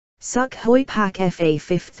Sukhoi PAK FA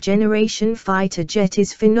fifth-generation fighter jet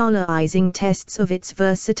is finalizing tests of its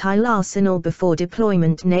versatile arsenal before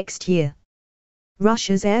deployment next year.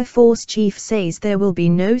 Russia's Air Force chief says there will be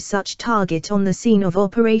no such target on the scene of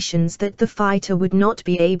operations that the fighter would not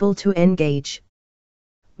be able to engage.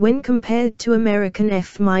 When compared to American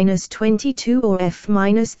F-22 or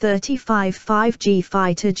F-35 5G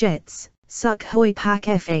fighter jets, Sukhoi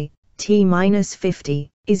PAK FA T-50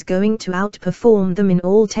 is going to outperform them in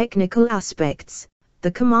all technical aspects,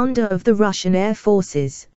 the commander of the Russian Air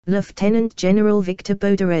Forces, Lieutenant General Viktor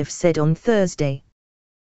Bodarev, said on Thursday.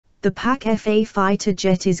 The PAK FA fighter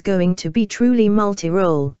jet is going to be truly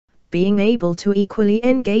multi-role, being able to equally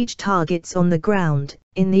engage targets on the ground,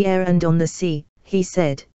 in the air and on the sea, he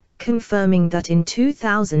said, confirming that in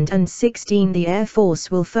 2016 the Air Force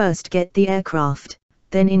will first get the aircraft.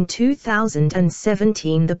 Then in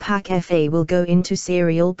 2017 the PAK FA will go into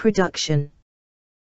serial production.